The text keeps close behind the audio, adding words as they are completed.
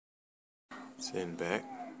Sitting back,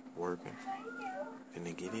 working.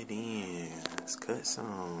 Finna get it in. Let's cut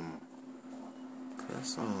some. Cut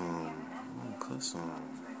some. Cut some.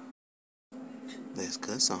 Let's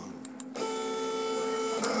cut some.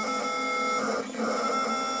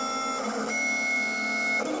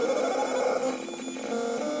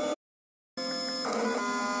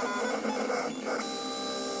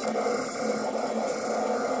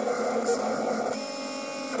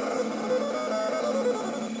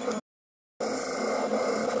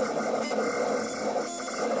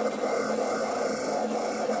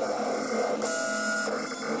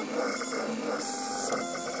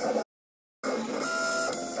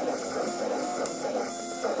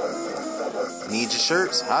 Need your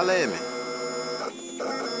shirts? Holla at me.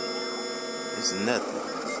 It's nothing.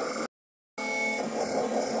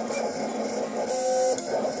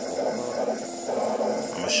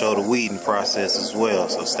 I'm gonna show the weeding process as well,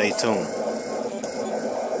 so stay tuned.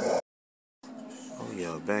 Oh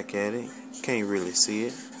yeah, back at it. Can't really see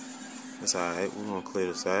it. That's alright, we're gonna clear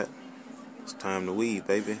this out. It's time to weed,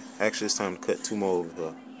 baby. Actually, it's time to cut two more over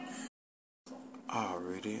here.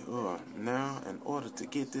 Alrighty, now in order to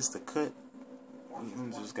get this to cut,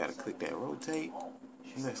 we just gotta click that rotate.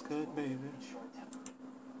 Let's cut, baby.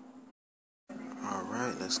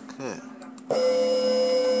 Alright, let's cut.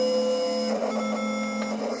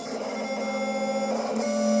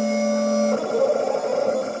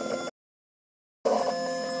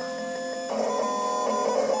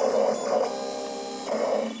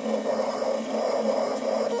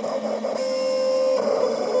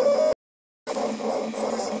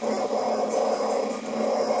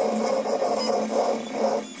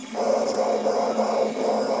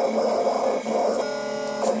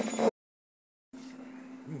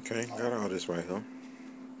 Okay, got all this right here.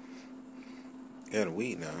 Gotta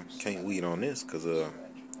weed now. Can't weed on this because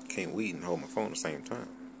can't weed and hold my phone at the same time.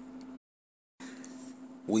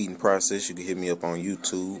 Weeding process, you can hit me up on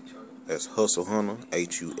YouTube. That's Hustle Hunter,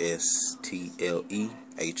 HUSTLEHUNTER.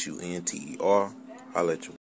 Holla at you.